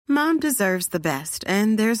Mom deserves the best,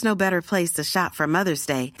 and there's no better place to shop for Mother's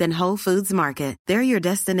Day than Whole Foods Market. They're your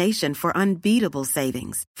destination for unbeatable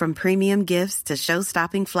savings, from premium gifts to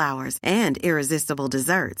show-stopping flowers and irresistible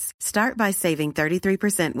desserts. Start by saving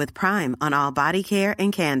 33% with Prime on all body care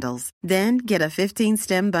and candles. Then get a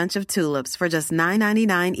 15-stem bunch of tulips for just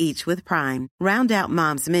 $9.99 each with Prime. Round out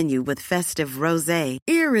Mom's menu with festive rosé,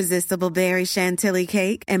 irresistible berry chantilly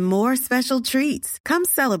cake, and more special treats. Come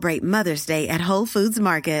celebrate Mother's Day at Whole Foods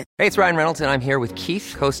Market. Hey, it's Ryan Reynolds, and I'm here with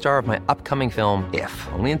Keith, co-star of my upcoming film, If,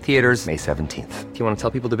 only in theaters May 17th. Do you want to tell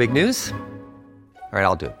people the big news? All right,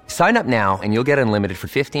 I'll do it. Sign up now and you'll get unlimited for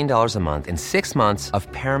 $15 a month and 6 months of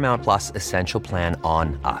Paramount Plus Essential Plan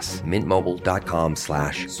on us.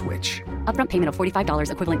 MintMobile.com/switch. Upfront payment of $45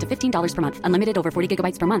 equivalent to $15 per month. Unlimited over 40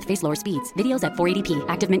 gigabytes per month. Face lower speeds. Videos at 480p.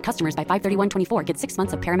 Active Mint customers by 531.24 get 6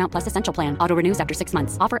 months of Paramount Plus Essential Plan. Auto renews after 6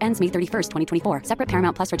 months. Offer ends May 31st, 2024. Separate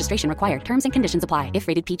Paramount Plus registration required. Terms and conditions apply if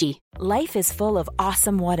rated PG. Life is full of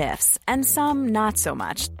awesome what-ifs and some not so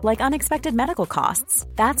much, like unexpected medical costs.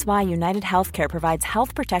 That's why United Healthcare provides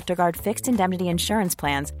Health Protector Guard fixed indemnity insurance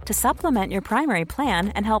plans to supplement your primary plan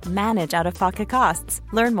and help manage out-of-pocket costs.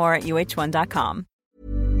 Learn more at uh1.com.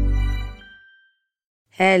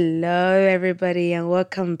 Hello, everybody, and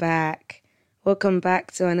welcome back. Welcome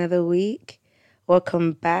back to another week.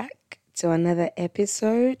 Welcome back to another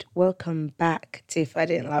episode. Welcome back to If I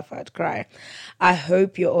Didn't Laugh, I'd Cry. I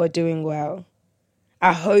hope you're all doing well.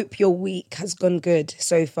 I hope your week has gone good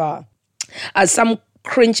so far. As some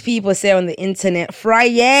cringe people say on the internet,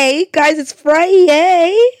 Friday. Guys, it's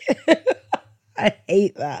Friday. I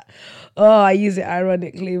hate that. Oh, I use it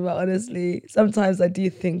ironically, but honestly, sometimes I do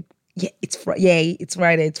think, yeah, it's Friday. It's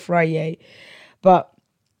Friday. It's Friday. But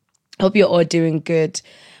I hope you're all doing good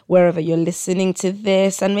wherever you're listening to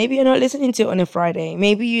this. And maybe you're not listening to it on a Friday.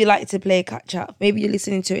 Maybe you like to play catch up. Maybe you're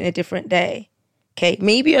listening to it in a different day. Okay.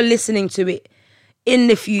 Maybe you're listening to it in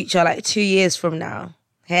the future, like 2 years from now.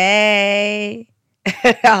 Hey.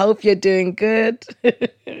 I hope you're doing good.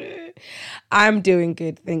 I'm doing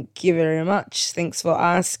good. Thank you very much. Thanks for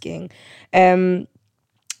asking. I'm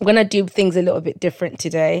going to do things a little bit different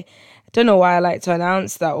today. I don't know why I like to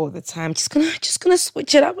announce that all the time. Just gonna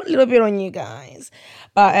switch it up a little bit on you guys.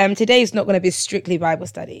 But today is not going to be strictly Bible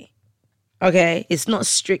study. Okay? It's not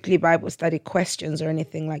strictly Bible study questions or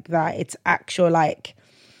anything like that. It's actual like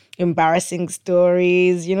embarrassing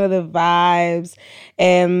stories, you know, the vibes.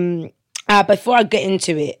 Before I get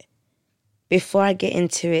into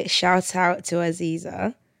it, shout out to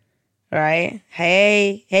Aziza, right?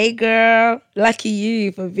 Hey girl, lucky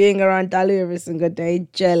you for being around Dalu every single day.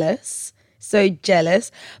 Jealous, so jealous.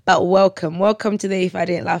 But welcome to the If I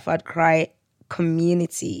Didn't Laugh, I'd Cry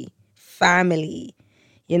community, family.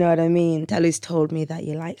 You know what I mean? Dalu's told me that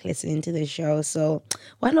you like listening to the show, so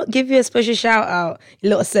why not give you a special shout out, you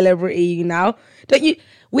little celebrity, you know? Don't you?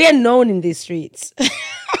 We are known in these streets.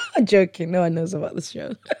 I'm joking. No one knows about the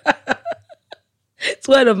show. It's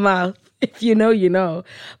word of mouth. If you know, you know.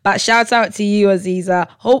 But shout out to you, Aziza.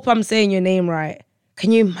 Hope I'm saying your name right.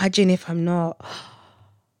 Can you imagine if I'm not?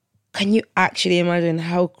 Can you actually imagine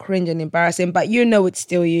how cringe and embarrassing? But you know it's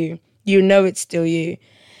still you. You know it's still you.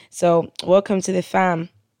 So welcome to the fam.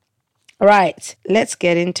 All right, let's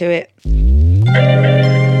get into it.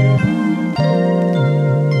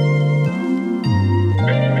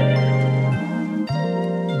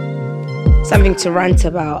 Something to rant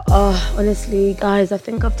about. Oh, honestly, guys, I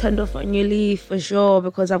think I've turned off a new leaf for sure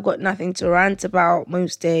because I've got nothing to rant about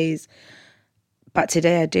most days. But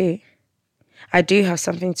today I do. I do have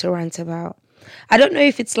something to rant about. I don't know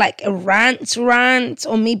if it's like a rant,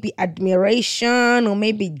 or maybe admiration, or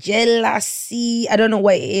maybe jealousy. I don't know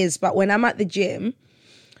what it is. But when I'm at the gym,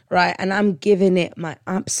 right, and I'm giving it my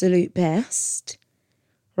absolute best,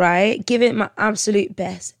 right, giving it my absolute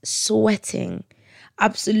best, sweating,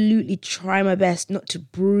 absolutely try my best not to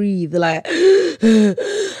breathe, like, and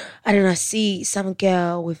then I see some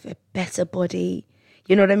girl with a better body,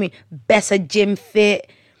 you know what I mean, better gym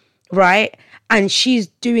fit, right, and she's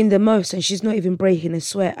doing the most and she's not even breaking a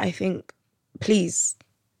sweat. I think, please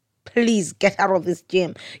get out of this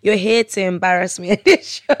gym. You're here to embarrass me at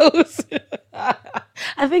these shows.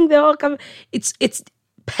 I think they're all coming. It's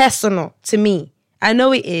personal to me. I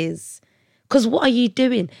know it is. Because what are you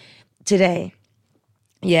doing today?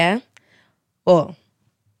 Yeah? Well,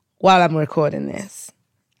 while I'm recording this,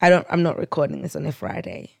 I'm not recording this on a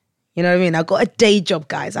Friday. You know what I mean? I got a day job,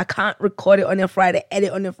 guys. I can't record it on a Friday,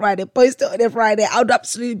 edit on a Friday, post it on a Friday. I would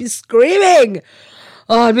absolutely be screaming.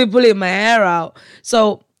 Oh, I'd be pulling my hair out.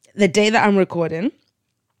 So the day that I'm recording,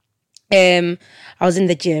 I was in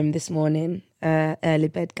the gym this morning, early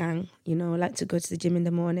bed gang. You know, I like to go to the gym in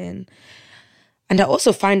the morning. And I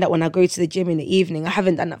also find that when I go to the gym in the evening, I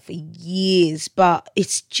haven't done that for years, but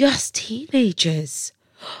it's just teenagers.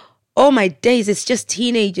 Oh my days, it's just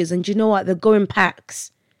teenagers. And you know what? They go in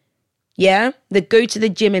packs. Yeah? They go to the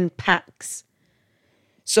gym in packs.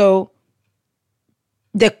 So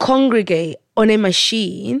they congregate on a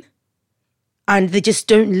machine and they just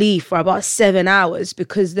don't leave for about 7 hours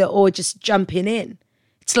because they're all just jumping in.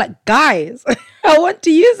 It's like, guys, I want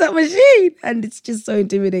to use that machine. And it's just so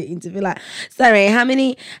intimidating to be like, sorry, how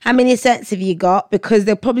many sets have you got? Because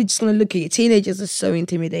they're probably just going to look at you. Teenagers are so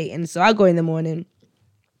intimidating. So I go in the morning.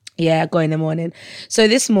 Yeah, I go in the morning. So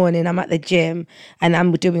this morning I'm at the gym and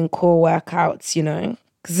I'm doing core workouts, you know,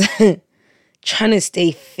 because trying to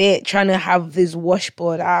stay fit, trying to have these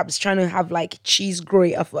washboard abs, trying to have like cheese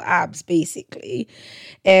grater for abs, basically.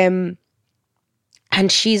 And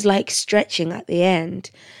she's like stretching at the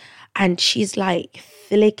end and she's like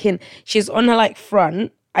flicking. She's on her like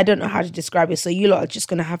front. I don't know how to describe it. So you lot are just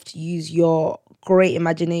going to have to use your great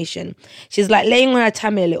imagination. She's like laying on her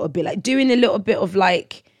tummy a little bit, like doing a little bit of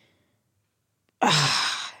like,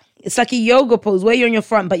 it's like a yoga pose where you're on your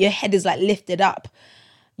front, but your head is like lifted up.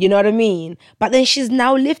 You know what I mean? But then she's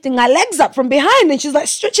now lifting her legs up from behind and she's like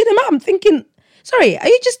stretching them out. I'm thinking, sorry, can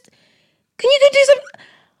you go do some...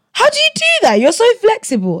 How do you do that? You're so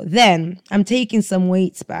flexible. Then I'm taking some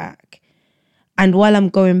weights back. And while I'm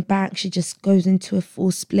going back, she just goes into a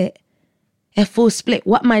full split. A full split.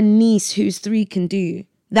 What my niece, who's 3, can do.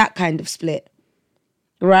 That kind of split.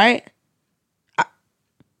 Right?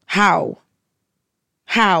 How?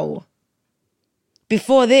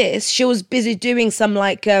 Before this, she was busy doing some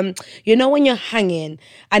like, you know when you're hanging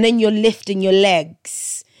and then you're lifting your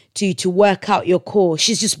legs to work out your core.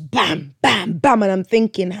 She's just bam, bam, bam. And I'm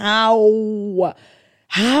thinking, how?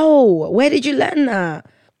 Where did you learn that?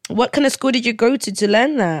 What kind of school did you go to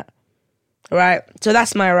learn that? Right? So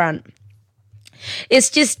that's my rant. It's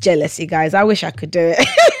just jealousy, guys. I wish I could do it.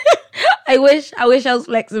 I wish I was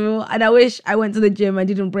flexible and I wish I went to the gym and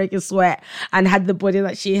didn't break a sweat and had the body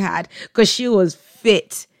that she had because she was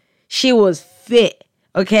fit. She was fit,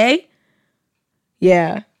 okay?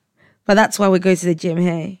 Yeah. But that's why we go to the gym,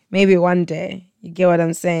 hey? Maybe one day. You get what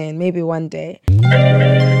I'm saying? Maybe one day.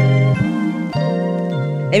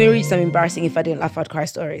 Let me read some embarrassing if I didn't laugh, I'd cry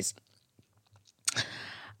stories.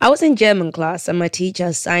 I was in German class and my teacher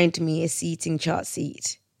assigned me a seating chart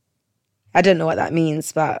seat. I don't know what that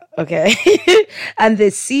means, but okay. And the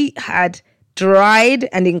seat had dried,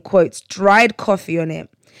 and in quotes, dried coffee on it,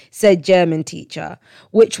 said German teacher,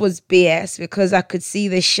 which was BS because I could see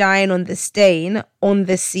the shine on the stain on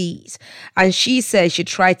the seat. And she said she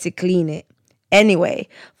tried to clean it. Anyway,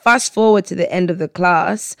 fast forward to the end of the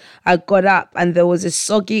class, I got up and there was a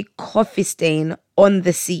soggy coffee stain on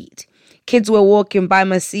the seat. Kids were walking by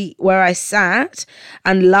my seat where I sat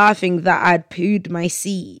and laughing that I'd pooed my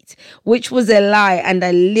seat, which was a lie, and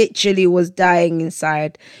I literally was dying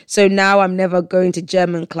inside. So now I'm never going to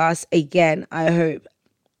German class again, I hope.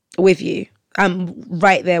 With you. I'm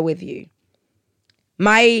right there with you.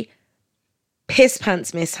 My piss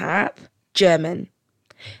pants mishap, German.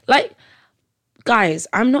 Like, guys,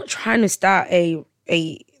 I'm not trying to start a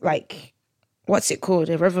like, what's it called?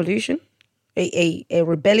 A revolution? A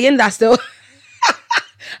rebellion? That's the...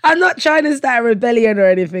 I'm not trying to start a rebellion or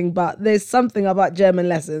anything, but there's something about German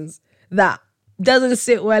lessons that doesn't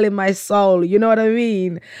sit well in my soul. You know what I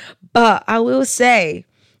mean? But I will say,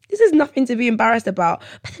 this is nothing to be embarrassed about.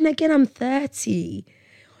 But then again, I'm 30.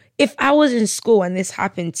 If I was in school and this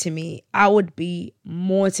happened to me, I would be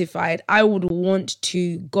mortified. I would want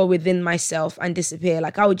to go within myself and disappear.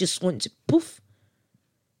 Like, I would just want to poof.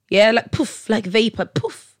 Yeah, like poof, like vapor,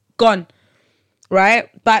 poof, gone. Right?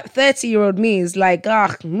 But 30-year-old me is like,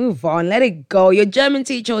 move on, let it go. Your German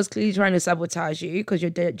teacher was clearly trying to sabotage you because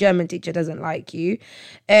your German teacher doesn't like you.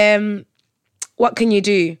 What can you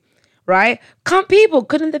do? Right?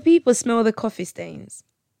 Couldn't the people smell the coffee stains?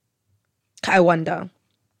 I wonder.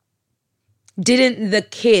 Didn't the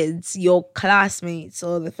kids, your classmates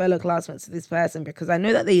or the fellow classmates of this person, because I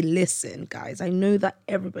know that they listen, guys. I know that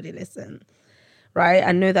everybody listens. Right?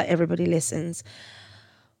 I know that everybody listens.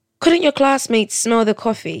 Couldn't your classmates smell the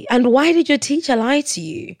coffee? And why did your teacher lie to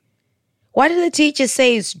you? Why did the teacher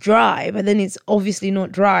say it's dry, but then it's obviously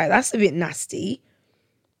not dry? That's a bit nasty.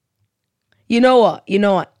 You know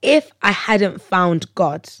what? If I hadn't found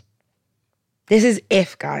God, this is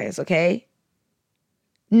if, guys, okay?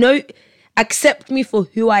 No, accept me for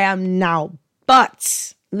who I am now.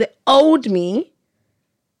 But the old me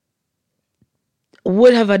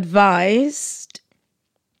would have advised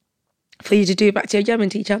for you to do it back to your German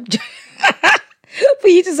teacher. For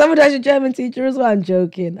you to sabotage your German teacher as well. I'm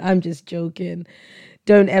joking. I'm just joking.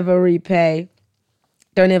 Don't ever repay.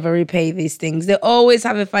 don't ever repay these things. They always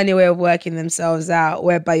have a funny way of working themselves out,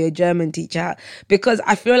 whereby your German teacher, because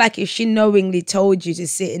I feel like if she knowingly told you to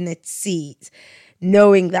sit in a seat,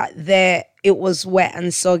 knowing that there it was wet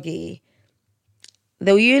and soggy,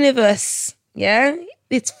 the universe, yeah,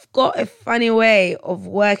 it's got a funny way of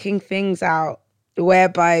working things out,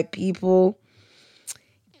 whereby people,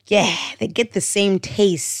 yeah, they get the same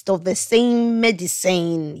taste of the same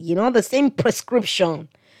medicine, the same prescription.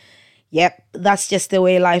 Yep, that's just the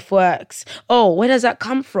way life works. Oh, where does that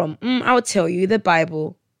come from? I'll tell you, the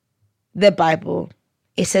Bible. The Bible.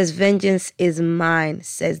 It says, vengeance is mine,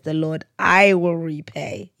 says the Lord. I will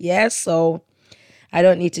repay. Yeah, so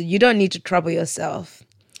you don't need to trouble yourself.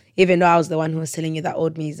 Even though I was the one who was telling you that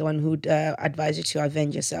old me is the one who'd advise you to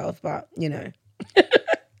avenge yourself. But,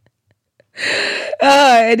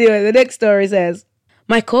 Anyway, the next story says,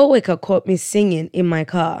 my coworker caught me singing in my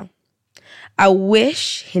car. I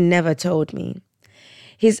wish he never told me.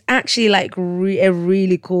 He's actually like a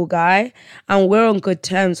really cool guy and we're on good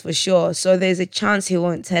terms for sure. So there's a chance he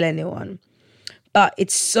won't tell anyone. But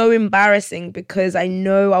it's so embarrassing because I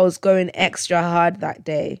know I was going extra hard that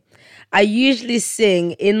day. I usually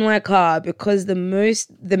sing in my car because the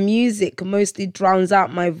music mostly drowns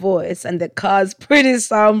out my voice and the car's pretty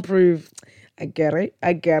soundproof. I get it.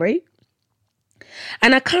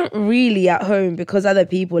 And I can't really at home because other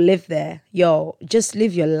people live there. Yo, just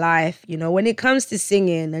live your life. When it comes to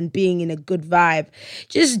singing and being in a good vibe,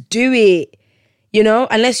 just do it.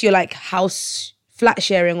 Unless you're like flat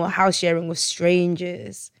sharing or house sharing with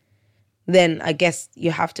strangers, then I guess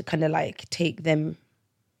you have to kind of like take them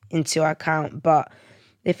into account. But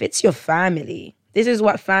if it's your family, this is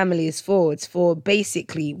what family is for. It's for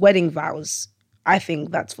basically wedding vows. I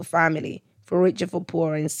think that's for family. For rich or for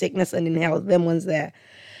poor, in sickness and in health, them ones there.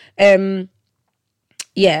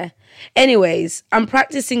 Yeah. Anyways, I'm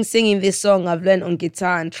practicing singing this song I've learned on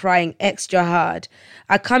guitar and trying extra hard.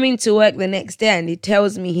 I come into work the next day and he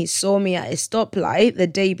tells me he saw me at a stoplight the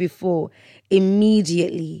day before.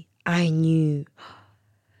 Immediately, I knew.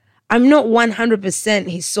 I'm not 100%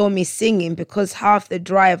 he saw me singing because half the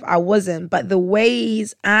drive I wasn't, but the way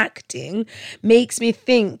he's acting makes me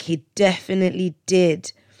think he definitely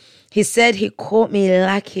did. He said he caught me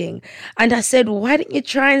lacking. And I said, why didn't you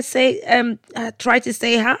try to say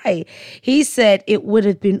hi? He said it would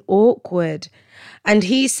have been awkward. And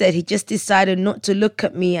he said he just decided not to look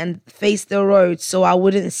at me and face the road so I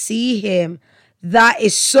wouldn't see him. That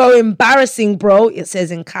is so embarrassing, bro. It says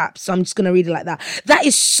in caps, so I'm just going to read it like that. That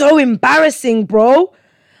is so embarrassing, bro.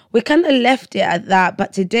 We kind of left it at that,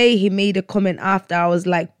 but today he made a comment after I was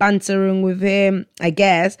like bantering with him, I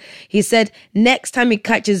guess. He said, next time he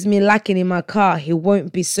catches me lacking in my car, he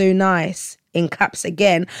won't be so nice. In caps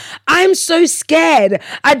again. I'm so scared.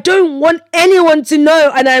 I don't want anyone to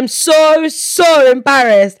know and I'm so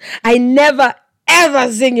embarrassed. I never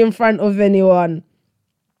ever sing in front of anyone.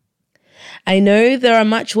 I know there are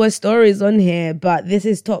much worse stories on here, but this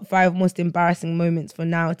is top 5 most embarrassing moments for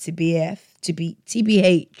now TBH.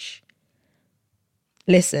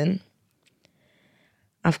 Listen,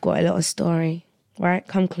 I've got a little story, right?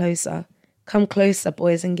 Come closer,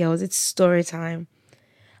 boys and girls. It's story time.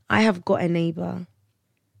 I have got a neighbor,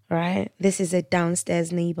 right? This is a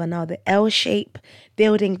downstairs neighbor. Now, the L-shape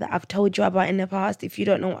building that I've told you about in the past, if you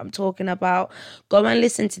don't know what I'm talking about, go and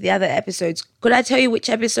listen to the other episodes. Could I tell you which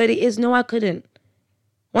episode it is? No, I couldn't.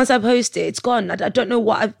 Once I post it, it's gone. I don't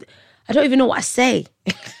even know what I say.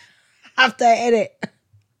 After I edit.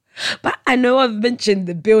 But I know I've mentioned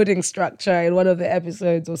the building structure in one of the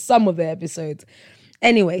episodes or some of the episodes.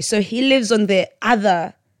 Anyway, so he lives on the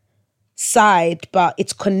other side, but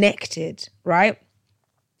it's connected, right?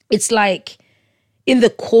 It's like in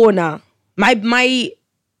the corner. My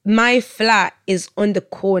flat is on the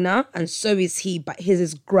corner and so is he, but his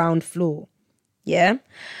is ground floor. Yeah?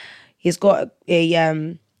 He's got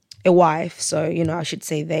a wife, so, I should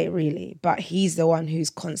say they really. But he's the one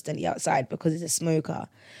who's constantly outside because he's a smoker.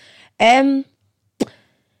 I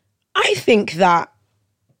think that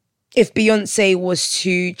if Beyonce was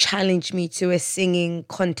to challenge me to a singing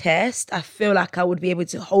contest, I feel like I would be able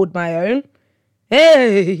to hold my own.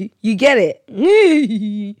 Hey, you get it?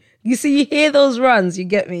 You see, you hear those runs, you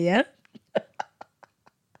get me, yeah?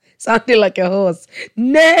 Sounding like a horse.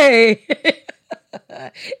 Nay.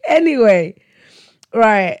 Anyway,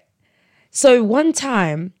 right. So one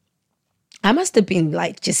time, I must have been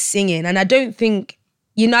like just singing, and I don't think,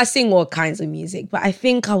 I sing all kinds of music, but I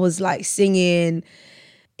think I was like singing,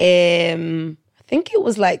 I think it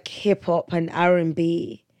was like hip hop and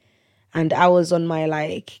R&B, and I was on my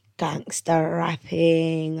like gangster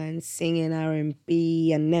rapping and singing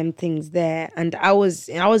R&B and them things there, and I was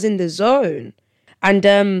in the zone.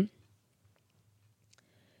 And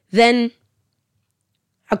then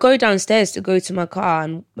I go downstairs to go to my car,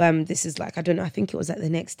 and this is like, I don't know, I think it was like the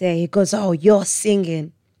next day. He goes, "Oh, you're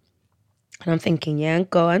singing." And I'm thinking, yeah,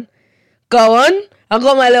 go on. I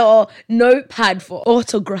got my little notepad for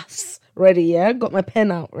autographs ready, yeah? Got my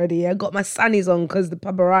pen out ready, yeah? Got my sunnies on because the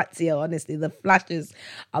paparazzi, honestly, the flashes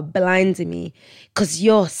are blinding me. Because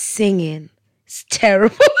you're singing. It's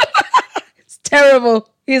terrible. It's terrible,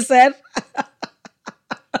 he said.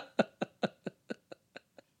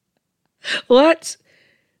 What?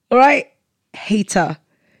 All right? Hater.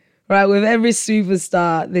 Right? With every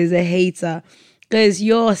superstar, there's a hater. Because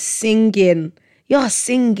you're singing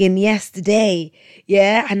yesterday.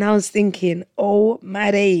 Yeah. And I was thinking, oh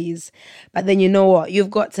my days. But then you know what?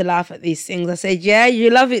 You've got to laugh at these things. I said, yeah, you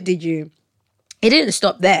love it, did you? It didn't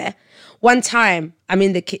stop there. One time I'm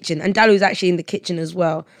in the kitchen, and Dalu's actually in the kitchen as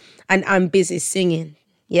well. And I'm busy singing.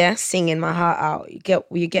 Yeah, singing my heart out.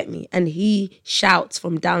 You get me? And he shouts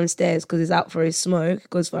from downstairs because he's out for his smoke. He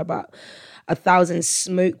goes for about 1,000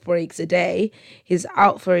 smoke breaks a day. He's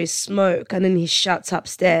out for his smoke, and then he shouts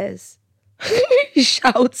upstairs. He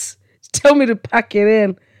shouts, "Tell me to pack it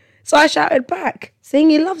in." So I shouted back, saying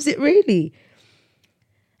he loves it really.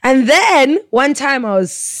 And then one time I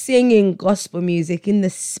was singing gospel music in the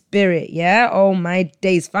spirit, yeah? Oh my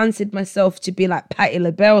days, fancied myself to be like Patti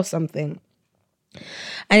LaBelle or something.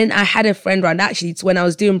 And then I had a friend round, actually, it's when I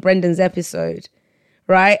was doing Brendan's episode,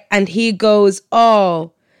 right? And he goes,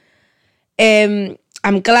 "Oh,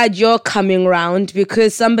 I'm glad you're coming round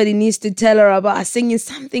because somebody needs to tell her about her singing,"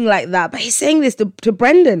 something like that. But he's saying this to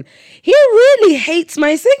Brendan. He really hates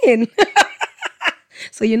my singing.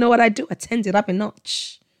 So you know what I do? I turned it up a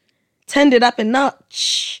notch.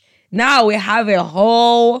 Now we have a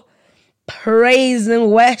whole praise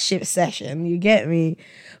and worship session. You get me?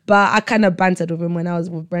 But I kind of bantered with him when I was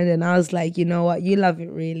with Brendan. I was like, you know what? You love it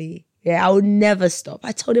really. Yeah, I will never stop.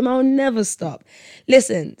 I told him I will never stop.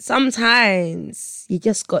 Listen, sometimes you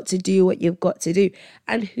just got to do what you've got to do.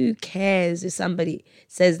 And who cares if somebody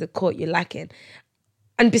says the chord you're lacking?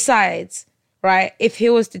 And besides, right, if he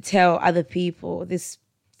was to tell other people, this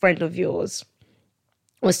friend of yours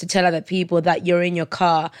was to tell other people that you're in your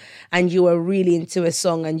car and you were really into a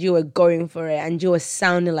song and you were going for it and you were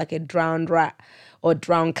sounding like a drowned rat or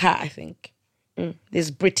drowned cat, I think. This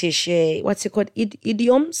British, what's it called?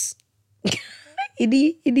 Idioms?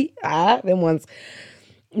 Them ones.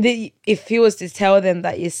 If he was to tell them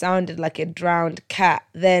that you sounded like a drowned cat,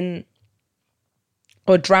 then,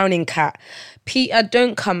 or drowning cat, Peter,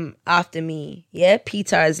 don't come after me. Yeah,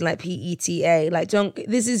 Peter is like P-E-T-A. Like,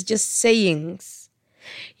 this is just sayings.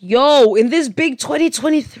 Yo, in this big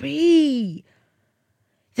 2023,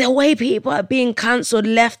 the way people are being cancelled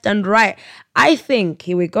left and right, I think,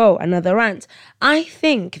 here we go, another rant. I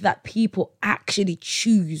think that people actually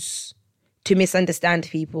choose to misunderstand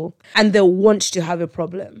people and they want to have a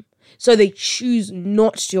problem. So they choose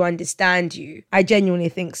not to understand you. I genuinely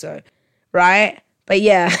think so, right? But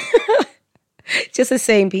yeah, just the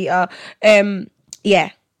same, Peter.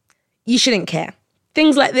 Yeah, you shouldn't care.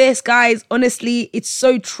 Things like this, guys, honestly, it's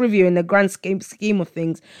so trivial in the grand scheme of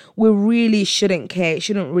things. We really shouldn't care. It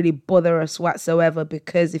shouldn't really bother us whatsoever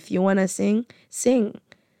because if you want to sing, sing.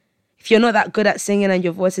 If you're not that good at singing and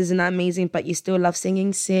your voice isn't that amazing, but you still love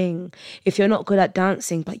singing, sing. If you're not good at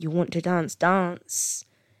dancing, but you want to dance, dance.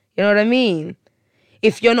 You know what I mean?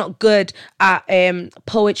 If you're not good at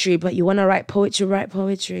poetry, but you want to write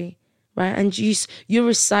poetry, right? And you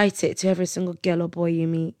recite it to every single girl or boy you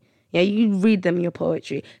meet. Yeah, you read them your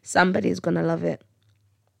poetry. Somebody's going to love it.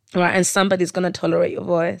 Right? And somebody's going to tolerate your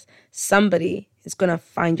voice. Somebody is going to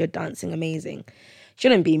find your dancing amazing.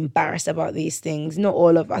 Shouldn't be embarrassed about these things. Not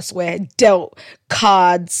all of us were dealt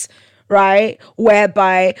cards, right?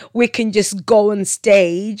 Whereby we can just go on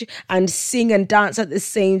stage and sing and dance at the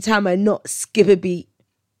same time and not skip a beat.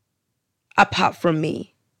 Apart from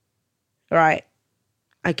me, right?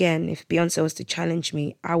 Again, if Beyonce was to challenge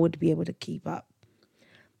me, I would be able to keep up.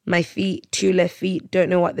 My feet, 2 left feet, don't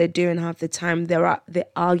know what they're doing half the time. They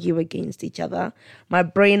argue against each other. My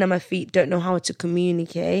brain and my feet don't know how to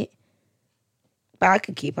communicate. But I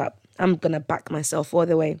can keep up. I'm going to back myself all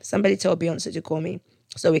the way. Somebody tell Beyonce to call me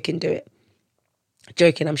so we can do it.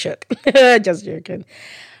 Joking, I'm shook. Just joking.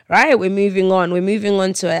 Right, we're moving on. We're moving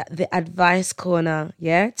on to the advice corner.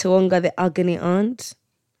 Yeah, Tawonga, the agony aunt,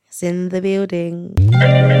 is in the building.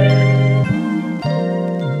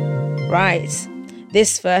 Right.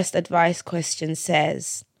 This first advice question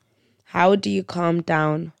says, how do you calm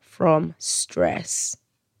down from stress?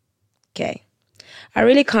 Okay. I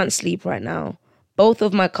really can't sleep right now. Both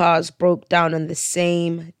of my cars broke down on the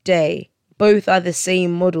same day. both are the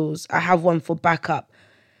same models. I have one for backup.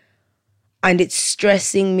 And it's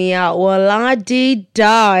stressing me out. Well,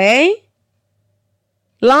 la-dee-da, eh?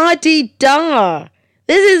 La-dee-da.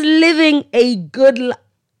 This is living a good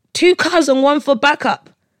 2 cars and one for backup.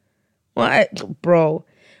 What, bro?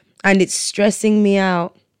 And it's stressing me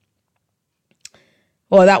out.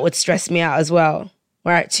 Well, that would stress me out as well.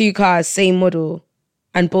 Right, 2 cars, same model.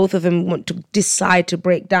 And both of them want to decide to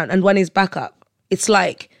break down. And one is backup. It's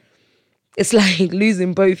like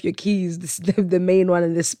losing both your keys, the main one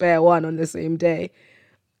and the spare one on the same day.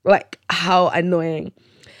 Like, how annoying.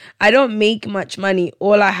 I don't make much money.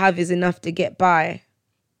 All I have is enough to get by.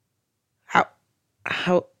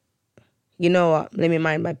 How, you know what? Let me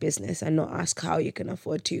mind my business and not ask how you can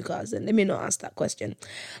afford 2 cars. And let me not ask that question.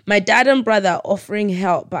 My dad and brother are offering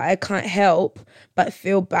help, but I can't help but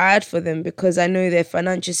feel bad for them because I know their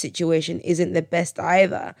financial situation isn't the best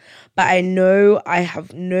either. But I know I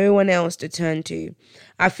have no one else to turn to.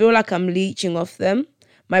 I feel like I'm leeching off them.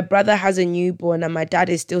 My brother has a newborn and my dad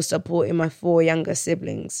is still supporting my 4 younger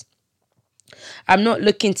siblings. I'm not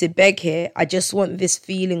looking to beg here. I just want this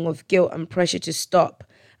feeling of guilt and pressure to stop.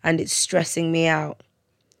 And it's stressing me out.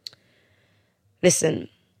 Listen,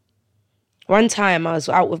 one time I was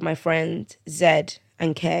out with my friend Zed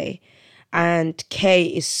and Kay. And Kay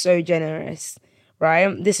is so generous,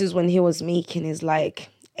 right? This is when he was making his 8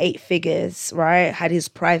 figures, right? Had his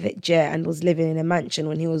private jet and was living in a mansion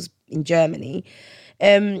when he was in Germany.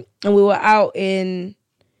 And we were out in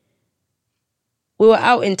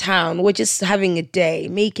town. We're just having a day,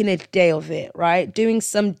 making a day of it, right? Doing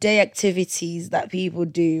some day activities that people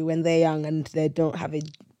do when they're young and they don't have a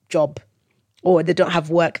job or they don't have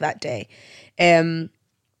work that day.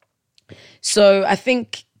 So I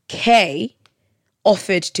think Kay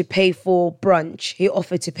offered to pay for brunch. He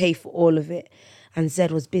offered to pay for all of it. And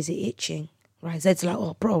Zed was busy itching, right? Zed's like,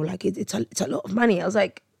 oh, bro, it's a lot of money. I was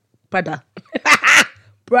like, brother,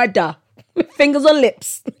 fingers on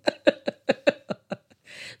lips.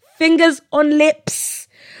 Fingers on lips.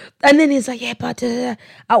 And then he's like, yeah, but at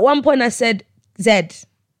one point I said, Zed,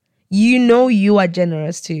 you know you are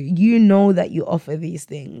generous too. You know that you offer these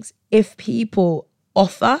things. If people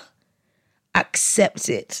offer, accept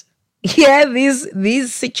it. Yeah,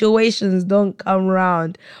 these situations don't come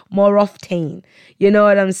around more often. You know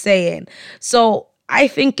what I'm saying? So I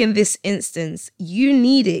think in this instance, you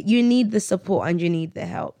need it. You need the support and you need the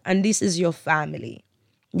help. And this is your family.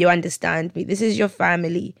 You understand me? This is your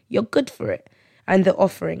family. You're good for it. And the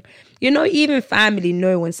offering. Even family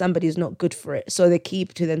know when somebody's not good for it. So they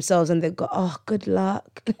keep to themselves and they go, oh, good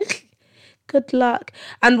luck. Good luck.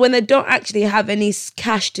 And when they don't actually have any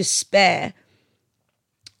cash to spare,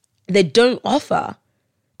 they don't offer.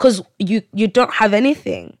 Because you don't have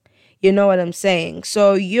anything. You know what I'm saying?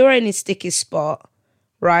 So you're in a sticky spot,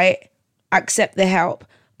 right? Accept the help.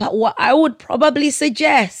 But what I would probably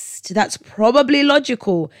suggest, that's probably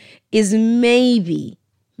logical, is maybe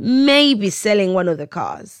selling one of the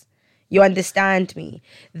cars. You understand me?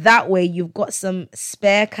 That way you've got some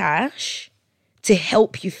spare cash to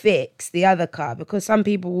help you fix the other car. Because some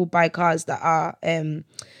people will buy cars that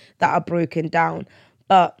are broken down.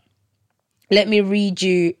 But let me read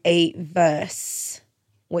you a verse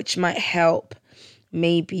which might help.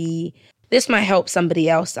 Maybe this might help somebody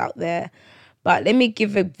else out there. But let me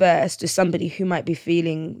give a verse to somebody who might be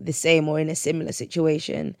feeling the same or in a similar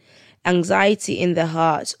situation. Anxiety in the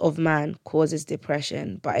heart of man causes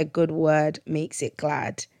depression, but a good word makes it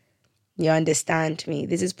glad. You understand me?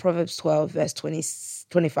 This is Proverbs 12, verse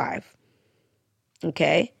 25.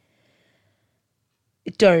 Okay?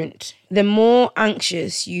 Don't. The more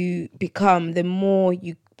anxious you become, the more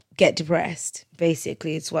you get depressed.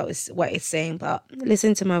 Basically, it's what it's saying. But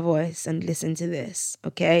listen to my voice and listen to this,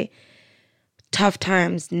 okay? Tough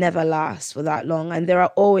times never last for that long. And there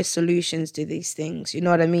are always solutions to these things. You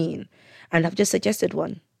know what I mean? And I've just suggested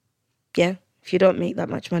one. Yeah? If you don't make that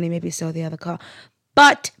much money, maybe sell the other car.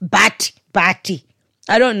 But,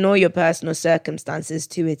 I don't know your personal circumstances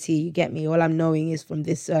to a T. You get me? All I'm knowing is from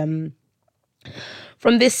this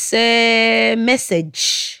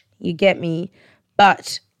message. You get me?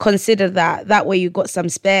 But consider that. That way you got some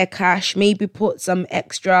spare cash. Maybe put some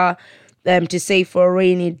extra to save for a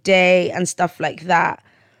rainy day and stuff like that.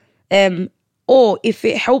 Or if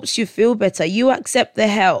it helps you feel better, you accept the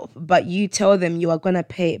help, but you tell them you are going to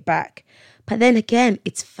pay it back. But then again,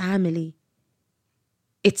 it's family.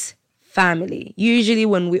 It's family. Usually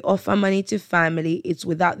when we offer money to family, it's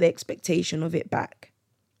without the expectation of it back.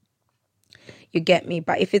 You get me?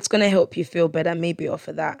 But if it's going to help you feel better, maybe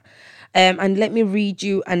offer that. And let me read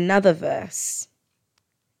you another verse.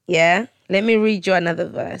 Yeah? Let me read you another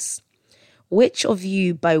verse. Which of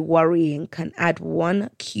you by worrying can add 1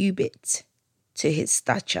 cubit to his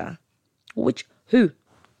stature? Who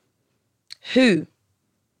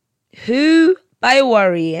by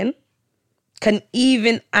worrying can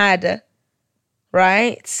even add,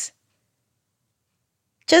 right?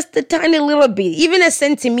 Just a tiny little bit, even a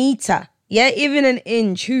centimeter, yeah, even an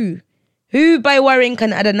inch. Who by worrying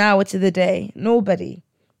can add an hour to the day? Nobody.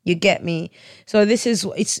 You get me? So this is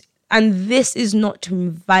not to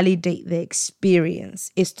invalidate the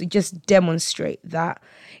experience. It's to just demonstrate that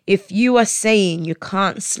if you are saying you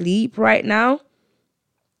can't sleep right now,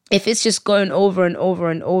 if it's just going over and over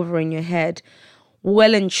and over in your head,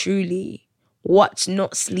 well and truly, what's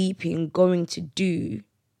not sleeping going to do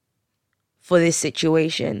for this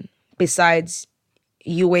situation besides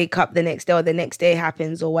you wake up the next day or the next day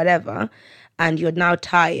happens or whatever and you're now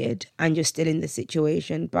tired and you're still in the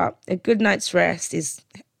situation. But a good night's rest is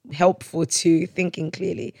helpful to thinking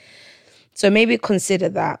clearly. So maybe consider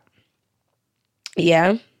that.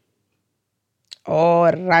 Yeah?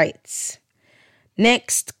 All right.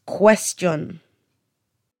 Next question.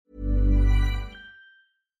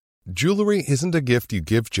 Jewelry isn't a gift you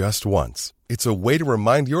give just once. It's a way to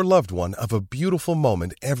remind your loved one of a beautiful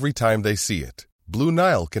moment every time they see it. Blue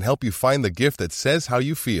Nile can help you find the gift that says how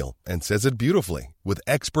you feel and says it beautifully, with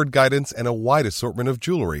expert guidance and a wide assortment of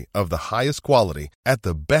jewelry of the highest quality at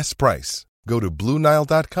the best price. Go to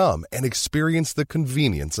BlueNile.com and experience the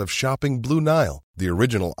convenience of shopping Blue Nile, the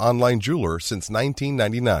original online jeweler since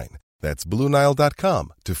 1999. That's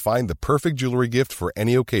BlueNile.com to find the perfect jewelry gift for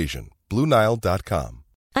any occasion. BlueNile.com.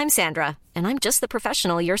 I'm Sandra, and I'm just the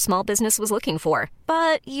professional your small business was looking for.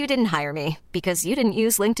 But you didn't hire me because you didn't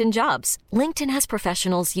use LinkedIn Jobs. LinkedIn has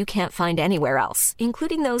professionals you can't find anywhere else,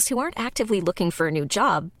 including those who aren't actively looking for a new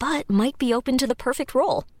job, but might be open to the perfect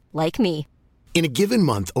role, like me. In a given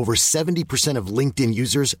month, over 70% of LinkedIn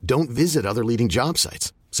users don't visit other leading job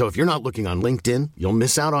sites. So if you're not looking on LinkedIn, you'll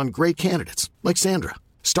miss out on great candidates like Sandra.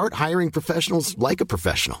 Start hiring professionals like a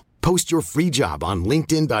professional. Post your free job on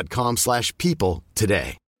linkedin.com/people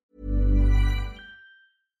today.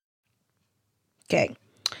 Okay.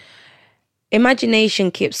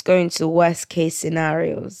 Imagination keeps going to worst case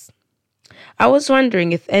scenarios. I was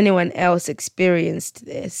wondering if anyone else experienced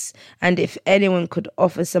this and if anyone could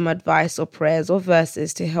offer some advice or prayers or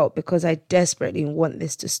verses to help, because I desperately want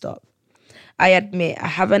this to stop. I admit I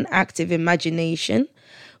have an active imagination.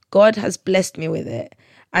 God has blessed me with it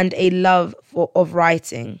and a love of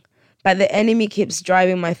writing. But the enemy keeps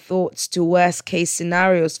driving my thoughts to worst case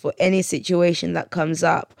scenarios for any situation that comes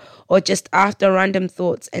up, or just after random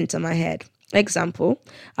thoughts enter my head. Example,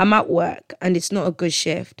 I'm at work and it's not a good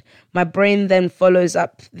shift. My brain then follows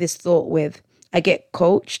up this thought with, I get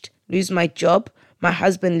coached, lose my job, my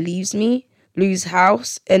husband leaves me, lose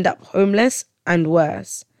house, end up homeless, and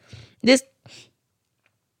worse. This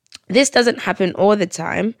doesn't happen all the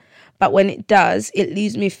time, but when it does, it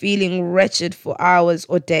leaves me feeling wretched for hours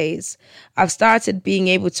or days. I've started being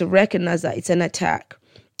able to recognize that it's an attack,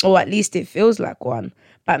 or at least it feels like one.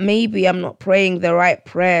 But maybe I'm not praying the right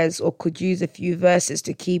prayers or could use a few verses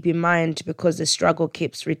to keep in mind because the struggle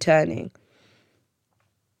keeps returning.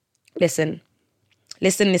 Listen.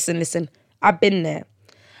 I've been there.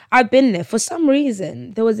 For some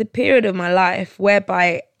reason, there was a period of my life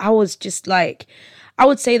whereby I was just like, I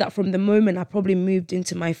would say that from the moment I probably moved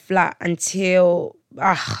into my flat until,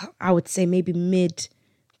 I would say maybe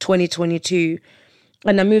mid-2022.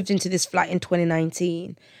 And I moved into this flat in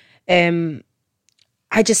 2019.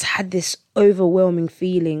 I just had this overwhelming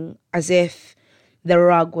feeling as if the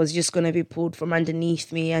rug was just going to be pulled from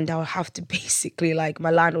underneath me and I'll have to basically, like, my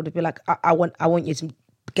landlord would be like, I want you to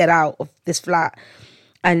get out of this flat.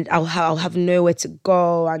 And I'll have nowhere to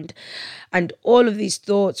go, and all of these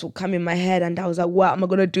thoughts will come in my head, and I was like, what am I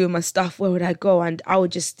gonna do with my stuff? Where would I go? And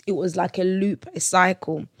it was like a loop, a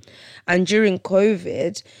cycle. And during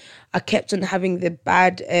COVID, I kept on having the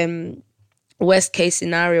bad worst case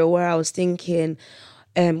scenario where I was thinking,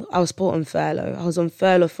 I was put on furlough. I was on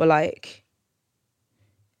furlough for like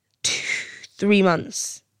 2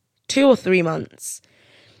 or 3 months.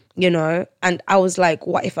 You know, and I was like,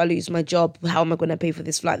 what if I lose my job? How am I going to pay for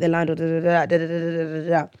this flight? The landlord,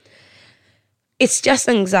 It's just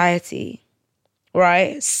anxiety,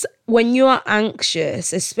 right? When you're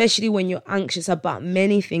anxious, especially when you're anxious about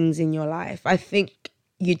many things in your life, I think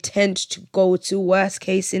you tend to go to worst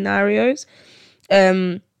case scenarios.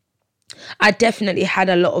 I definitely had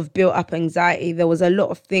a lot of built up anxiety. There was a lot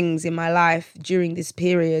of things in my life during this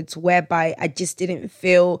period whereby I just didn't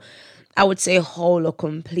feel, I would say, whole or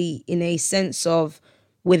complete in a sense of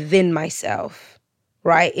within myself,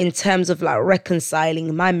 right? In terms of like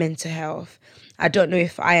reconciling my mental health I don't know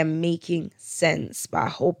if I am making sense, but I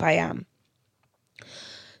hope I am.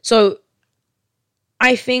 So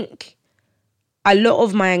I think a lot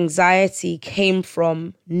of my anxiety came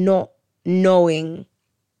from not knowing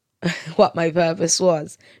what my purpose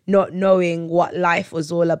was, not knowing what life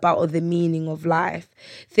was all about or the meaning of life,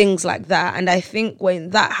 things like that. And I think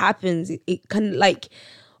when that happens, it can like,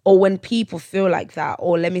 or when people feel like that,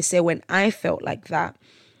 or let me say when I felt like that,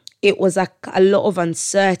 it was a lot of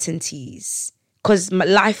uncertainties because my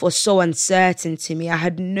life was so uncertain to me. I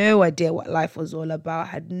had no idea what life was all about. I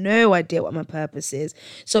had no idea what my purpose is.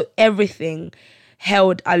 So everything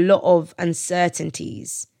held a lot of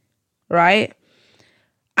uncertainties, right?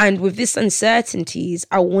 And with these uncertainties,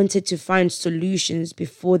 I wanted to find solutions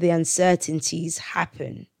before the uncertainties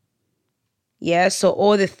happen. Yeah, so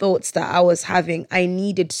all the thoughts that I was having, I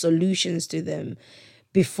needed solutions to them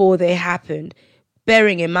before they happened.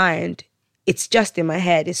 Bearing in mind, it's just in my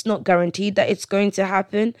head. It's not guaranteed that it's going to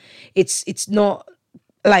happen. It's not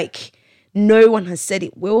like no one has said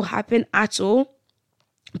it will happen at all.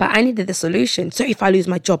 But I needed the solution. So if I lose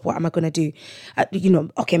my job, what am I going to do?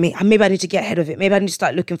 Okay, maybe I need to get ahead of it. Maybe I need to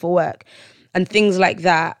start looking for work and things like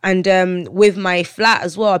that. And with my flat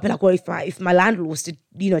as well, I'd be like, well, if my landlord was to,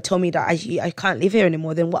 tell me that I can't live here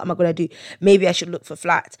anymore, then what am I going to do? Maybe I should look for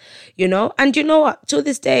flats, And you know what? To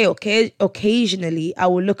this day, okay, occasionally I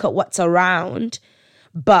will look at what's around.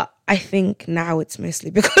 But I think now it's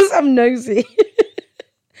mostly because I'm nosy.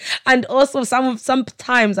 And also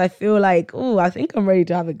sometimes I feel like, I think I'm ready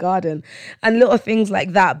to have a garden and little things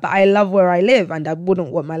like that. But I love where I live and I wouldn't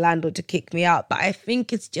want my landlord to kick me out. But I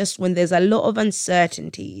think it's just when there's a lot of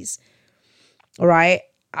uncertainties, right?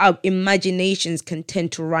 Our imaginations can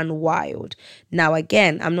tend to run wild. Now,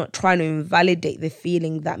 again, I'm not trying to invalidate the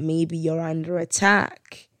feeling that maybe you're under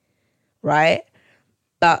attack, right?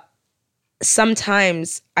 But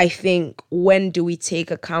sometimes I think, when do we take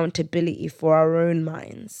accountability for our own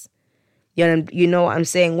minds? You know what I'm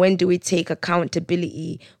saying? When do we take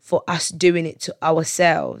accountability for us doing it to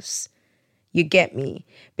ourselves? You get me?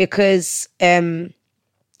 Because the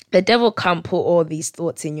devil can't put all these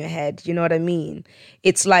thoughts in your head. You know what I mean?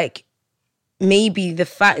 It's like maybe the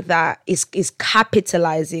fact that is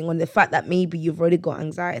capitalizing on the fact that maybe you've already got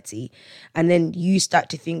anxiety and then you start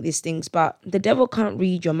to think these things, but the devil can't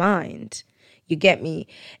read your mind. You get me?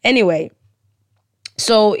 Anyway,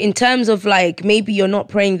 so in terms of like maybe you're not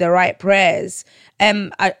praying the right prayers,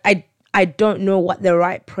 I don't know what the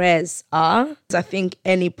right prayers are. I think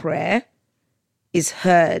any prayer is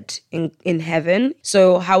heard in heaven.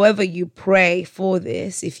 So however you pray for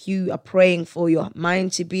this, if you are praying for your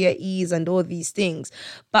mind to be at ease and all these things,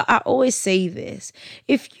 but I always say this,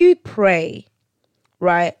 if you pray,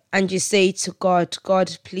 right, and you say to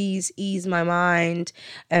God, please ease my mind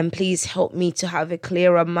and please help me to have a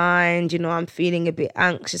clearer mind. I'm feeling a bit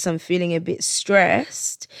anxious. I'm feeling a bit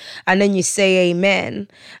stressed. And then you say amen.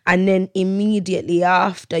 And then immediately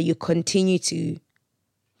after you continue to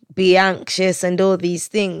be anxious and all these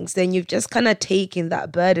things, then you've just kind of taken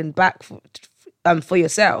that burden back for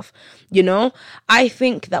yourself. I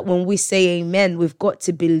think that when we say amen, we've got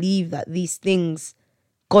to believe that these things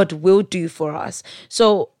God will do for us.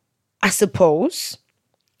 So I suppose,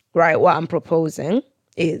 right, what I'm proposing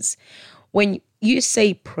is when you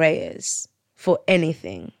say prayers for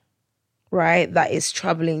anything, right, that is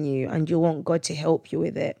troubling you and you want God to help you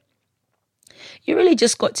with it, you really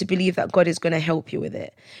just got to believe that God is going to help you with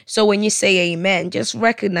it. So when you say amen, just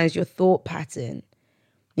recognize your thought pattern.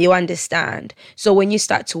 You understand? So when you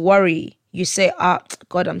start to worry, you say,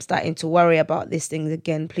 God, I'm starting to worry about these things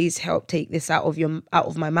again. Please help take this out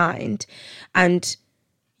of my mind. And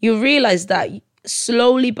you realize that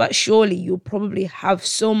slowly but surely you'll probably have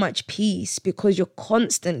so much peace because you're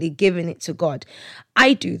constantly giving it to God.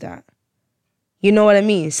 I do that. You know what I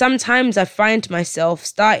mean? Sometimes I find myself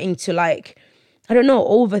starting to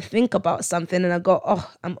overthink about something, and I go,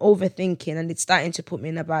 I'm overthinking and it's starting to put me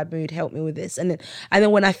in a bad mood. Help me with this. And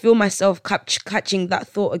then when I feel myself catching that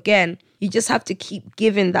thought again, you just have to keep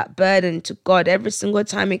giving that burden to God. Every single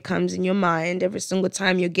time it comes in your mind, every single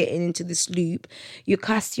time you're getting into this loop, you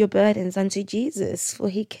cast your burdens unto Jesus, for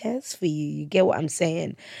he cares for you. You get what I'm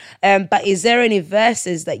saying? But is there any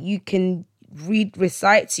verses that you can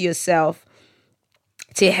recite to yourself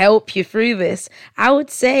to help you through this? I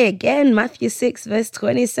would say again, Matthew 6 verse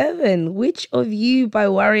 27, which of you by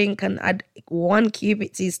worrying can add 1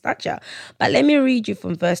 cubit to his stature? But let me read you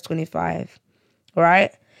from verse 25,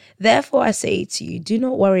 right? Therefore I say to you, do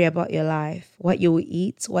not worry about your life, what you will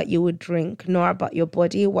eat, what you will drink, nor about your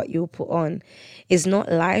body, what you will put on. Is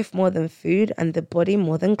not life more than food and the body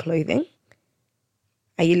more than clothing?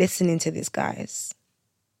 Are you listening to this, guys?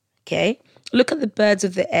 Okay. Look at the birds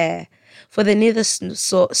of the air, for they neither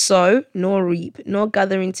sow nor reap nor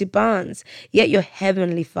gather into barns, yet your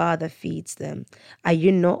heavenly Father feeds them. Are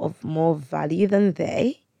you not of more value than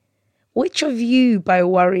they? Which of you, by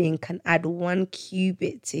worrying, can add 1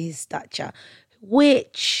 cubit to his stature?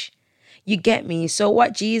 Which? You get me? So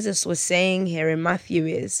what Jesus was saying here in Matthew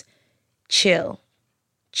is, chill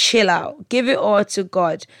out, give it all to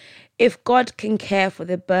God. If God can care for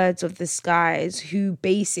the birds of the skies who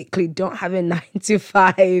basically don't have a 9 to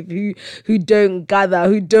 5, who don't gather,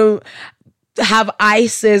 who don't have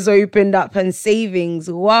ISAs opened up and savings,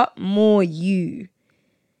 what more you?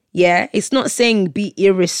 Yeah, it's not saying be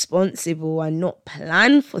irresponsible and not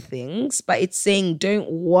plan for things, but it's saying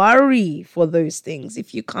don't worry for those things.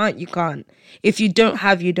 If you can't, you can't. If you don't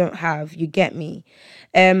have, you don't have. You get me?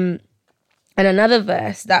 And another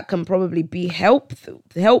verse that can probably be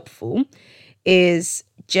helpful is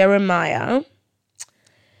Jeremiah.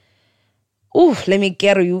 Let me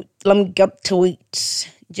get to it.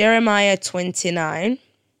 Jeremiah 29.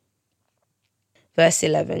 Verse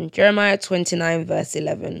 11. Jeremiah 29, verse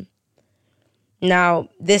 11. Now,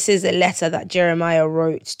 this is a letter that Jeremiah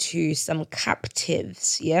wrote to some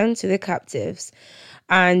captives, to the captives.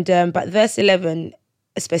 And but verse 11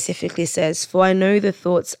 specifically says, "For I know the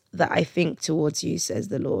thoughts that I think towards you, says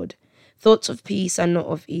the Lord. Thoughts of peace and not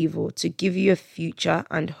of evil, to give you a future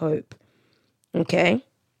and hope." Okay?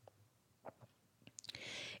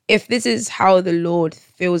 If this is how the Lord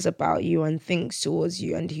feels about you and thinks towards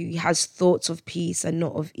you, and he has thoughts of peace and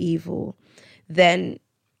not of evil, then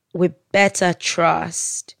we better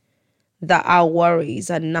trust that our worries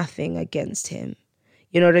are nothing against him.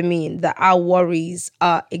 You know what I mean? That our worries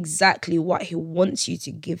are exactly what he wants you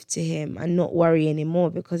to give to him, and not worry anymore,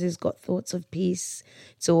 because he's got thoughts of peace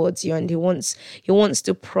towards you, and he wants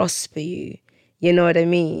to prosper you. You know what I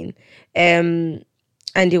mean?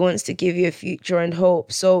 And he wants to give you a future and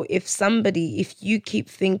hope. So if you keep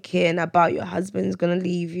thinking about your husband's going to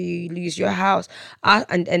leave you, lose your house,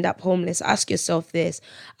 and end up homeless, ask yourself this: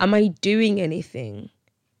 am I doing anything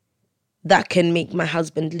that can make my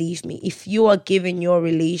husband leave me? If you are giving your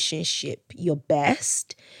relationship your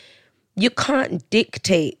best, you can't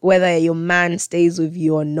dictate whether your man stays with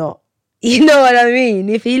you or not. You know what I mean?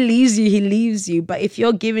 If he leaves you, he leaves you. But if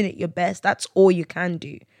you're giving it your best, that's all you can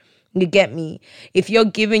do. You get me? If you're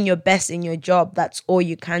giving your best in your job, that's all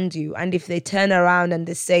you can do. And if they turn around and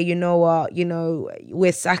they say, you know what,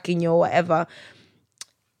 we're sacking you or whatever,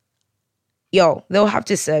 they'll have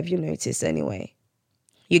to serve you notice anyway.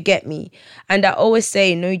 You get me? And I always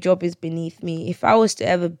say, no job is beneath me. If I was to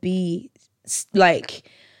ever be like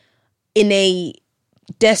in a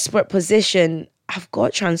desperate position, I've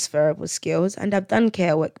got transferable skills and I've done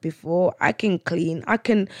care work before. I can clean.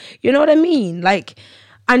 You know what I mean?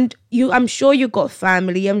 And I'm sure you got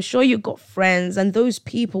family, I'm sure you got friends, and those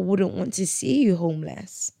people wouldn't want to see you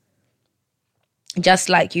homeless. Just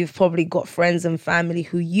like you've probably got friends and family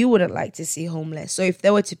who you wouldn't like to see homeless. So if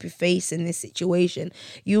they were to be facing this situation,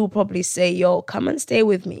 you will probably say, come and stay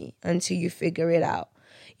with me until you figure it out.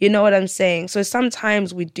 You know what I'm saying? So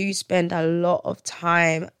sometimes we do spend a lot of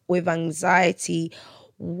time with anxiety,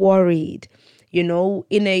 worried, in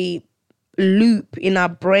a loop in our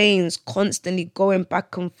brains, constantly going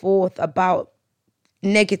back and forth about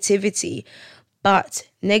negativity. But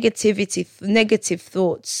negative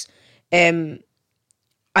thoughts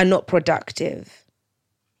are not productive.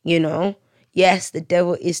 Yes, the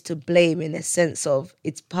devil is to blame in a sense of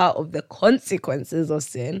it's part of the consequences of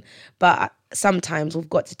sin, but sometimes we've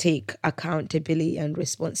got to take accountability and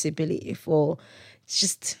responsibility for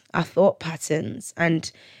just our thought patterns.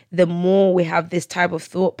 And the more we have this type of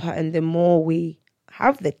thought pattern, the more we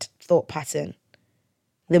have the thought pattern,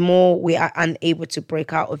 the more we are unable to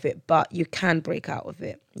break out of it. But you can break out of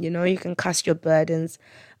it. You can cast your burdens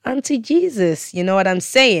unto Jesus. You know what I'm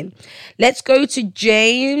saying? Let's go to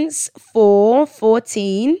James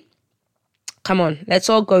 4:14. Come on, let's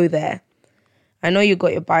all go there. I know you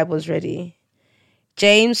got your Bibles ready.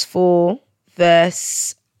 James 4,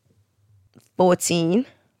 verse 14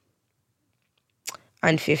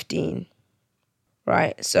 and 15.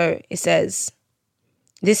 Right, so it says,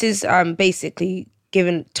 this is basically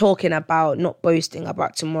talking about not boasting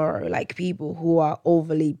about tomorrow, like people who are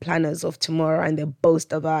overly planners of tomorrow and they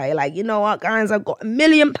boast about it. Like, you know what, guys, I've got £1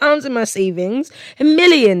 million in my savings. $1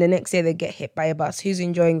 million. The next day they get hit by a bus. Who's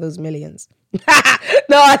enjoying those millions?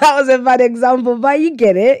 No, that was a bad example, but you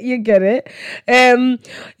get it.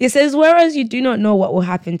 It says, whereas you do not know what will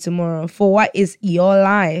happen tomorrow, for what is your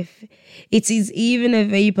life? It is even a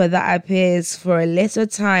vapor that appears for a little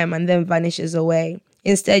time and then vanishes away.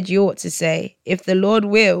 Instead, you ought to say, if the Lord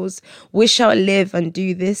wills, we shall live and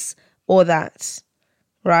do this or that,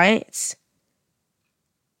 right?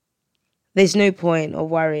 There's no point of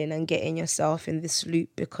worrying and getting yourself in this loop,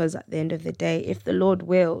 because at the end of the day, if the Lord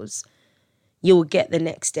wills, you will get the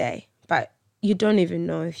next day. But you don't even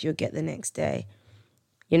know if you'll get the next day.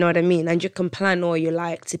 You know what I mean? And you can plan all you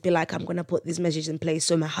like to be like, I'm going to put these measures in place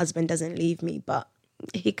so my husband doesn't leave me, but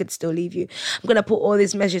he could still leave you. I'm going to put all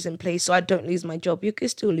these measures in place so I don't lose my job. You could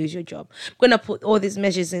still lose your job. I'm going to put all these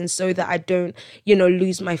measures in so that I don't,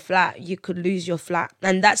 lose my flat. You could lose your flat.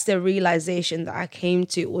 And that's the realization that I came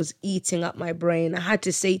to. It was eating up my brain. I had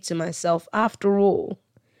to say to myself, after all,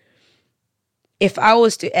 if I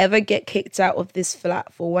was to ever get kicked out of this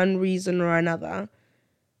flat for one reason or another,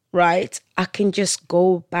 right, I can just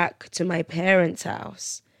go back to my parents'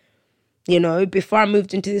 house. Before I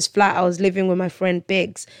moved into this flat, I was living with my friend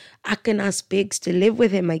Biggs. I can ask Biggs to live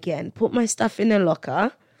with him again, put my stuff in a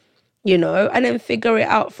locker, and then figure it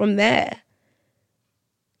out from there.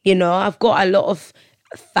 I've got a lot of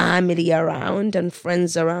family around and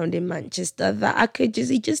friends around in Manchester that I could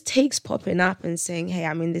just, it just takes popping up and saying, hey,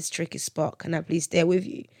 I'm in this tricky spot. Can I please stay with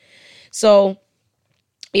you? So,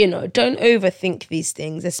 don't overthink these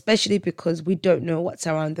things, especially because we don't know what's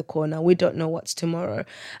around the corner. We don't know what's tomorrow.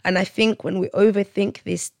 And I think when we overthink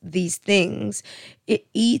these things, it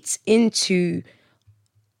eats into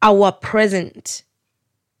our present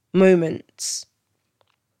moments.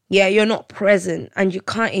 Yeah, you're not present and you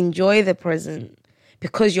can't enjoy the present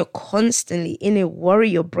because you're constantly in a worry.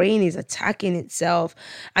 Your brain is attacking itself.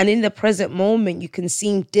 And in the present moment, you can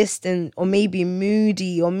seem distant or maybe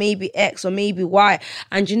moody or maybe X or maybe Y.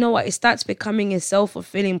 And you know what? It starts becoming a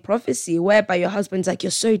self-fulfilling prophecy whereby your husband's like, you're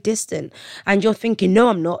so distant. And you're thinking, no,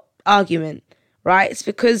 I'm not. Argument, right? It's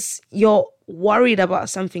because you're worried about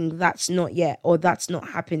something that's not yet or that's not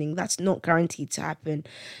happening. That's not guaranteed to happen.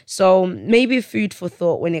 So maybe food for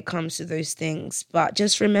thought when it comes to those things. But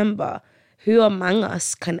just remember, who among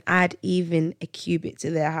us can add even a cubit to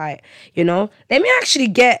their height? Let me actually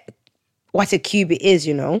get what a cubit is,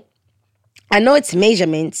 I know it's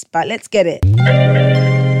measurements, but let's get it.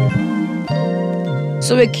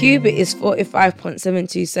 So a cubit is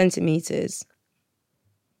 45.72 centimeters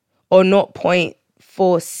or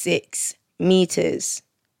 0.46 meters.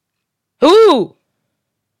 Ooh!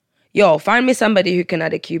 Yo, find me somebody who can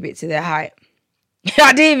add a cubit to their height.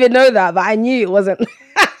 I didn't even know that, but I knew it wasn't.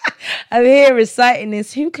 I'm here reciting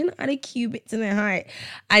this. Who can add a cubit to their height?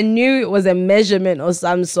 I knew it was a measurement of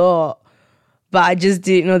some sort, but I just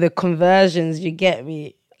didn't know the conversions. You get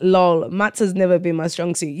me? Lol. Maths has never been my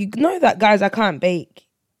strong suit. You know that, guys, I can't bake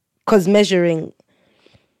because measuring.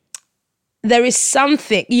 There is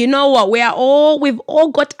something. You know what? We've all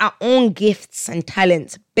got our own gifts and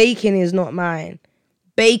talents. Baking is not mine.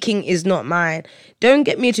 Baking is not mine. Don't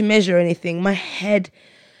get me to measure anything. My head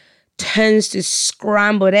turns to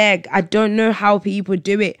scrambled egg. I don't know how people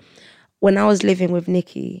do it. When I was living with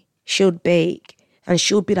Nikki, she'll bake and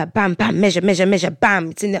she'll be like, bam, bam, measure, measure, measure, bam,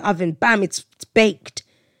 it's in the oven, bam, it's baked.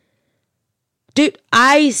 Dude,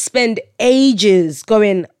 I spend ages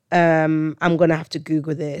going, I'm going to have to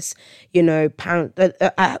Google this, pound,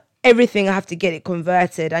 everything, I have to get it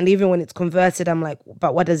converted. And even when it's converted, I'm like,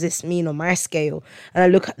 but what does this mean on my scale? And I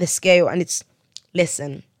look at the scale and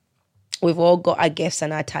listen, we've all got our gifts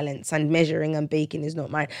and our talents, and measuring and baking is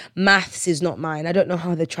not mine. Maths is not mine. I don't know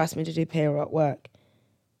how they trust me to do payroll at work.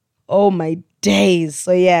 Oh my days.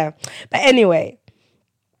 So yeah. But anyway,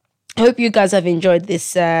 I hope you guys have enjoyed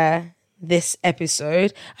this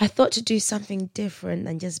episode. I thought to do something different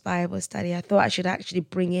than just Bible study. I thought I should actually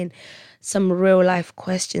bring in some real life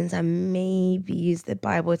questions and maybe use the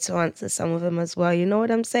Bible to answer some of them as well. You know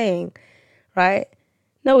what I'm saying? Right?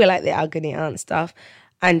 No, we like the agony aunt stuff.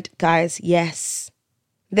 And guys, yes,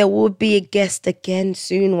 there will be a guest again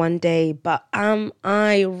soon one day, but am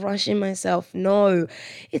I rushing myself? No,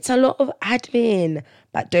 it's a lot of admin,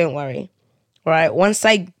 but don't worry, right? Once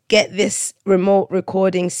I get this remote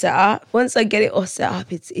recording set up, once I get it all set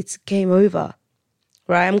up, it's game over,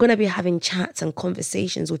 right? I'm going to be having chats and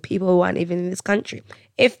conversations with people who aren't even in this country,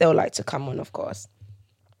 if they'll like to come on, of course.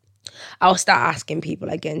 I'll start asking people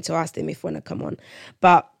again to ask them if they want to come on,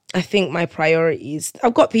 but I think my priorities,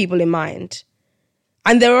 I've got people in mind.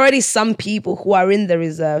 And there are already some people who are in the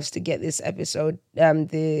reserves to get this episode,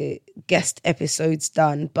 the guest episodes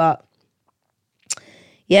done. But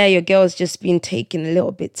yeah, your girl's just been taking a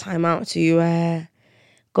little bit time out to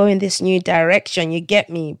go in this new direction. You get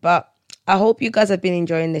me? But I hope you guys have been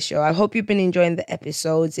enjoying the show. I hope you've been enjoying the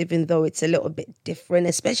episodes, even though it's a little bit different,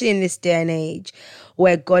 especially in this day and age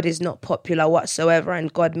where God is not popular whatsoever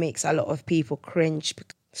and God makes a lot of people cringe.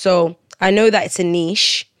 So I know that it's a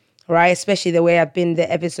niche, right? Especially the way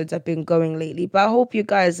the episodes have been going lately. But I hope you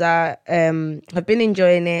guys have been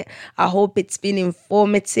enjoying it. I hope it's been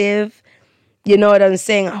informative. You know what I'm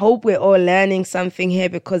saying? I hope we're all learning something here,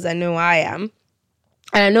 because I know I am.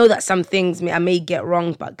 And I know that some things I may get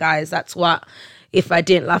wrong, but guys, that's what If I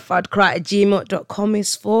Didn't Laugh I'd Cry at gmail.com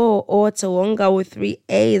is for, or Tawonga with 3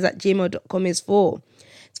 A's at gmail.com is for.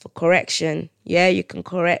 It's for correction. Yeah, you can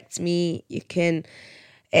correct me. You can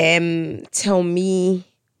tell me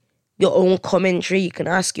your own commentary. You can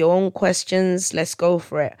ask your own questions. Let's go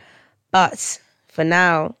for it. But for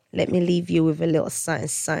now, let me leave you with a little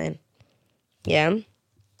something. Yeah?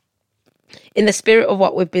 In the spirit of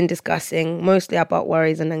what we've been discussing, mostly about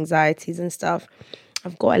worries and anxieties and stuff,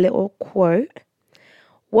 I've got a little quote.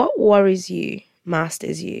 What worries you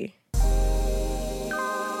masters you.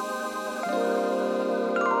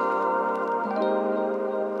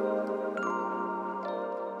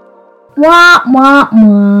 Wah, wah,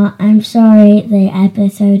 wah. I'm sorry the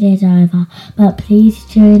episode is over, but please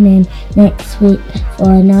tune in next week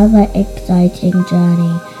for another exciting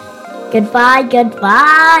journey. Goodbye,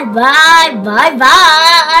 goodbye, bye, bye,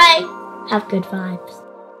 bye. Have good vibes.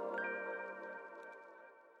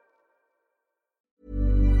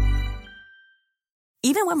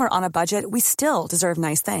 Even when we're on a budget, we still deserve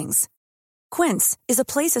nice things. Quince is a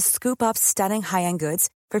place to scoop up stunning high-end goods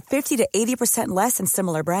for 50 to 80% less than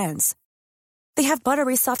similar brands. They have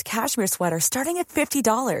buttery soft cashmere sweaters starting at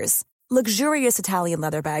 $50, luxurious Italian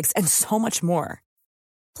leather bags, and so much more.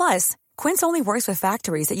 Plus, Quince only works with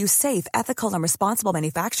factories that use safe, ethical, and responsible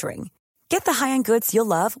manufacturing. Get the high-end goods you'll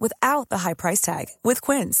love without the high price tag with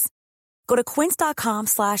Quince. Go to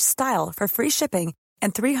quince.com/style for free shipping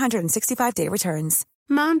and 365-day returns.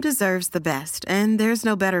 Mom deserves the best, and there's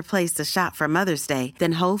no better place to shop for Mother's Day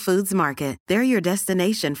than Whole Foods Market. They're your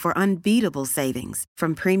destination for unbeatable savings,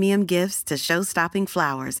 from premium gifts to show-stopping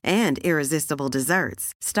flowers and irresistible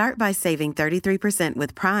desserts. Start by saving 33%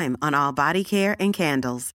 with Prime on all body care and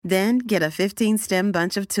candles. Then get a 15-stem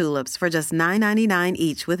bunch of tulips for just $9.99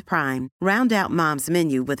 each with Prime. Round out Mom's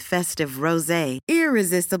menu with festive rosé,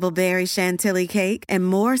 irresistible berry chantilly cake, and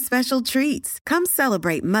more special treats. Come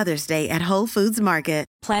celebrate Mother's Day at Whole Foods Market.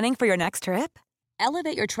 Planning for your next trip?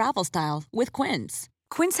 Elevate your travel style with Quince.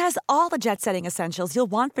 Quince has all the jet-setting essentials you'll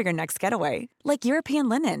want for your next getaway, like European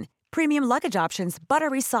linen, premium luggage options,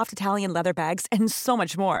 buttery soft Italian leather bags, and so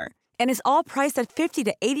much more. And is all priced at 50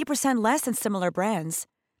 to 80% less than similar brands.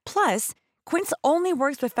 Plus, Quince only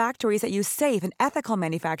works with factories that use safe and ethical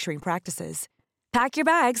manufacturing practices. Pack your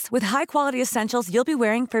bags with high-quality essentials you'll be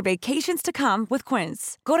wearing for vacations to come with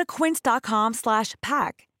Quince. Go to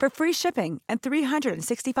quince.com/pack for free shipping and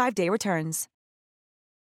 365-day returns.